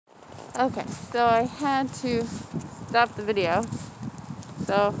Okay, so I had to stop the video.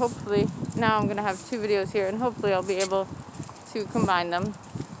 So hopefully now I'm going to have two videos here, and hopefully I'll be able to combine them.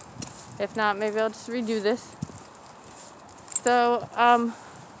 If not, maybe I'll just redo this. So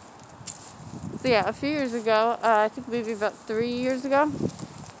yeah, a few years ago, I think maybe about 3 years ago,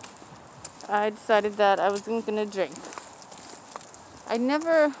 I decided that I wasn't going to drink. I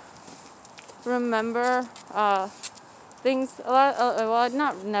never remember things a lot. Well,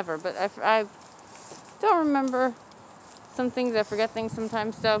 not never, but I don't remember some things. I forget things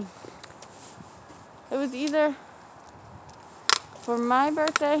sometimes. So it was either for my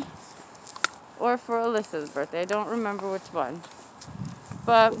birthday or for Alyssa's birthday. I don't remember which one.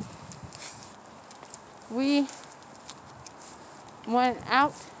 But we went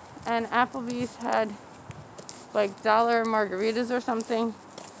out, and Applebee's had like dollar margaritas or something.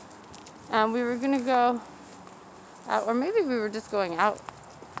 And we were going to go out, or maybe we were just going out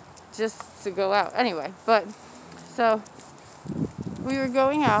just to go out. Anyway, but so we were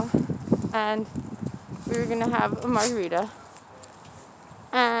going out, and we were going to have a margarita.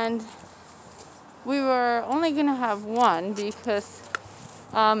 And we were only going to have one because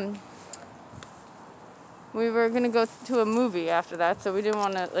we were going to go to a movie after that, so we didn't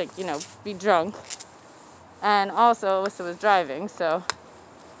want to, be drunk. And also, Alyssa was driving, so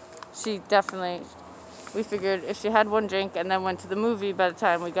we figured if she had one drink and then went to the movie, by the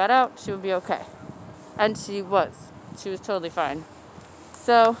time we got out, she would be okay. And she was totally fine.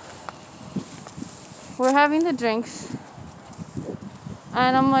 So we're having the drinks,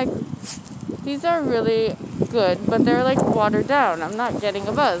 and I'm like, these are really good, but they're like watered down. I'm not getting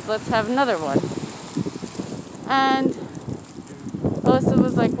a buzz. Let's have another one. And Alyssa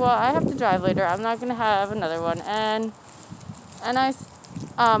was like, well, I have to drive later. I'm not going to have another one. And I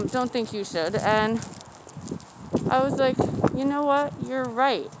don't think you should. And I was like, you know what? You're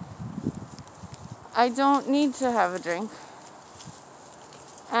right. I don't need to have a drink.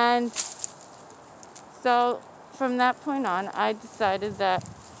 And so from that point on, I decided that,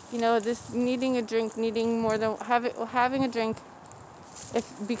 this needing a drink, needing more than having a drink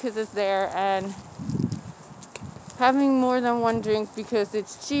because it's there, and having more than one drink because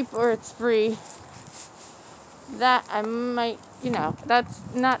it's cheap or it's free, that I might, that's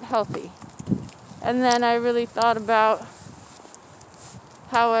not healthy. And then I really thought about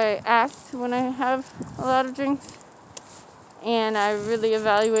how I act when I have a lot of drinks, and I really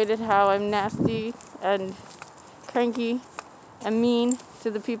evaluated how I'm nasty and cranky and mean to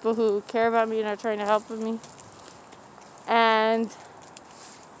the people who care about me and are trying to help with me. And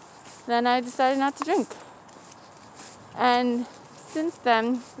then I decided not to drink. And since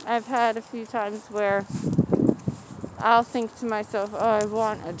then, I've had a few times where I'll think to myself, oh, I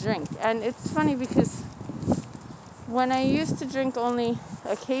want a drink. And it's funny because when I used to drink only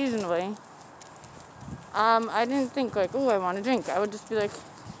occasionally, I didn't think like, oh, I want a drink. I would just be like,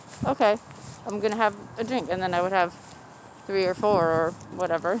 okay, I'm going to have a drink. And then I would have 3 or 4 or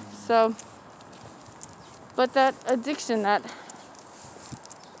whatever. So, but that addiction that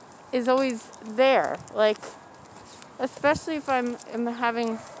is always there, like, especially if I'm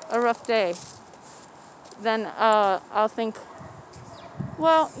having a rough day, then I'll think,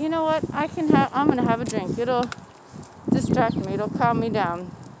 well, you know what? I'm going to have a drink. It'll distract me. It'll calm me down.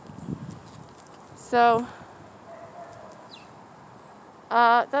 So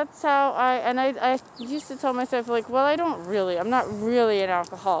that's how I used to tell myself, like, well, I'm not really an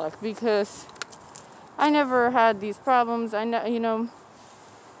alcoholic because I never had these problems.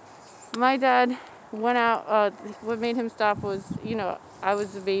 My dad went out, what made him stop was, I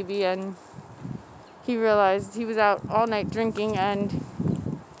was a baby, and he realized he was out all night drinking, and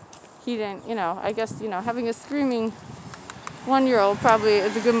he didn't, I guess, having a screaming 1-year-old probably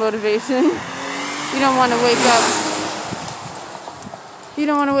is a good motivation. You don't want to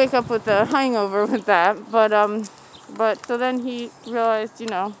wake up with a hangover with that, but so then he realized,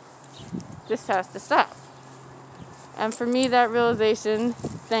 this has to stop. And for me, that realization,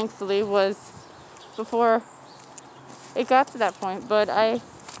 thankfully, was before it got to that point. But I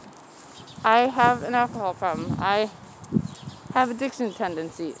have an alcohol problem. I have addiction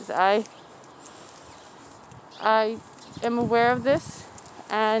tendencies. I am aware of this,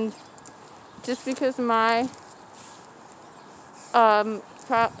 and just because my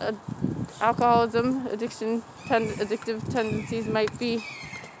alcoholism, addictive tendencies might be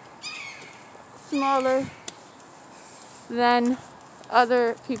smaller than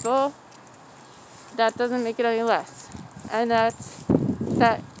other people, that doesn't make it any less. And that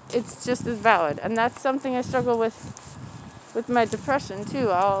it's just as valid. And that's something I struggle with my depression too.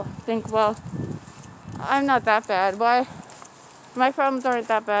 I'll think, well, I'm not that bad. Why? My problems aren't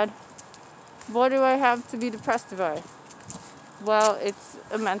that bad. What do I have to be depressed by? Well, it's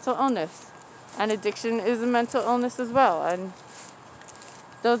a mental illness. And addiction is a mental illness as well. And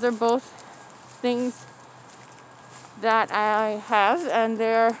those are both things that I have, and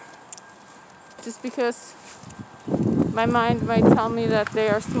they're just because my mind might tell me that they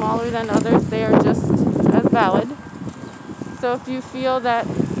are smaller than others, they are just as valid. So if you feel that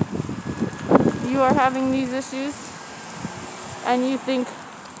you are having these issues and you think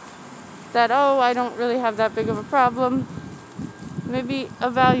that, oh, I don't really have that big of a problem, maybe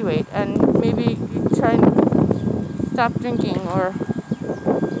evaluate and maybe try and stop drinking or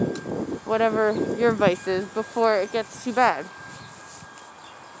whatever your vice is before it gets too bad.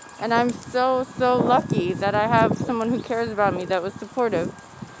 And I'm so lucky that I have someone who cares about me, that was supportive.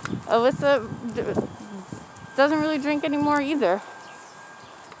 Alyssa doesn't really drink anymore either.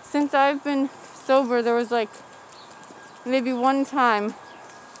 Since I've been sober, there was like maybe one time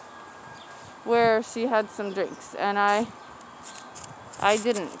where she had some drinks and I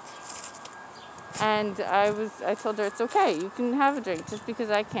didn't. And I told her it's okay, you can have a drink. Just because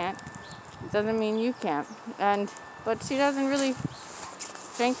I can't doesn't mean you can't. But she doesn't really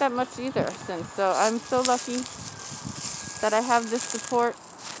drink that much either since. So I'm so lucky that I have this support.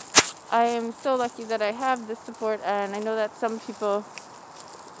 I am so lucky that I have this support, and I know that some people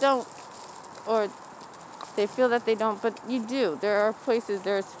don't, or they feel that they don't, but you do. There are places,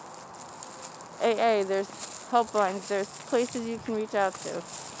 there's AA, there's helplines, there's places you can reach out to.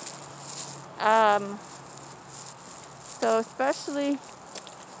 So especially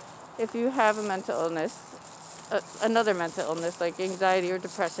if you have a mental illness, another mental illness like anxiety or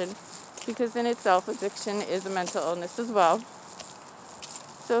depression, because in itself addiction is a mental illness as well.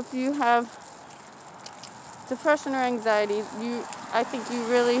 So if you have depression or anxiety, I think you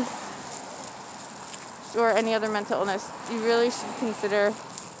really, or any other mental illness, you really should consider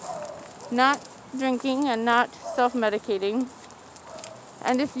not drinking and not self-medicating.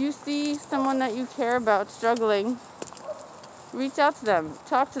 And if you see someone that you care about struggling, reach out to them,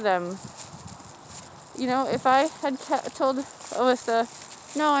 talk to them. You know, if I had told Alyssa,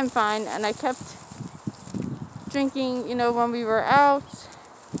 no, I'm fine, and I kept drinking, when we were out,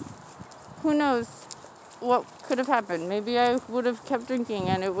 who knows what could have happened. Maybe I would have kept drinking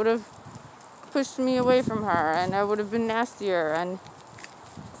and it would have pushed me away from her and I would have been nastier. And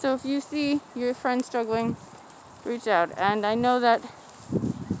so if you see your friend struggling, reach out. And I know that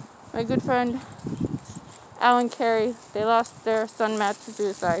my good friend Al and Carrie, they lost their son Matt to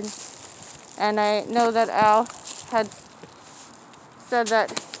suicide. And I know that Al had said that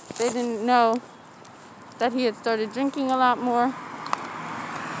they didn't know that he had started drinking a lot more.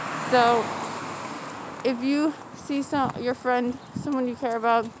 So if you see your friend, someone you care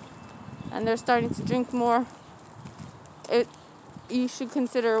about, and they're starting to drink more, you should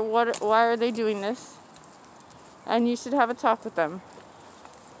consider why are they doing this, and you should have a talk with them,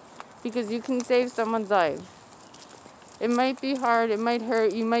 because you can save someone's life. It might be hard, it might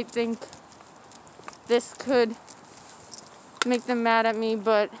hurt, you might think this could make them mad at me,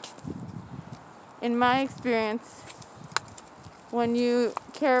 but in my experience, when you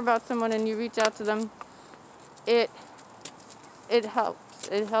care about someone and you reach out to them, it helps.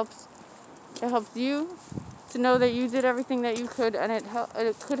 It helps you to know that you did everything that you could, and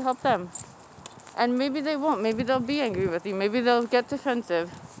it could help them. And maybe they won't. Maybe they'll be angry with you. Maybe they'll get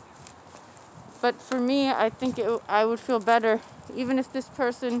defensive. But for me, I think I would feel better, even if this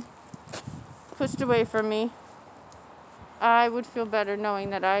person pushed away from me. I would feel better knowing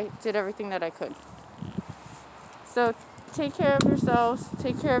that I did everything that I could. So take care of yourselves.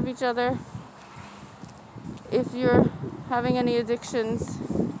 Take care of each other. If you're having any addictions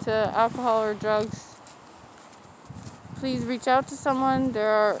to alcohol or drugs, please reach out to someone. There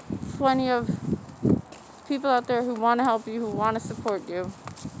are plenty of people out there who want to help you, who want to support you.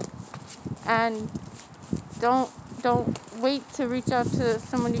 And don't wait to reach out to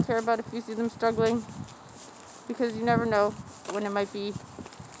someone you care about if you see them struggling, because you never know when it might be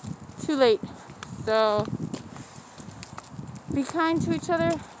too late. So be kind to each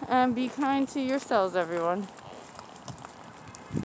other and be kind to yourselves, everyone.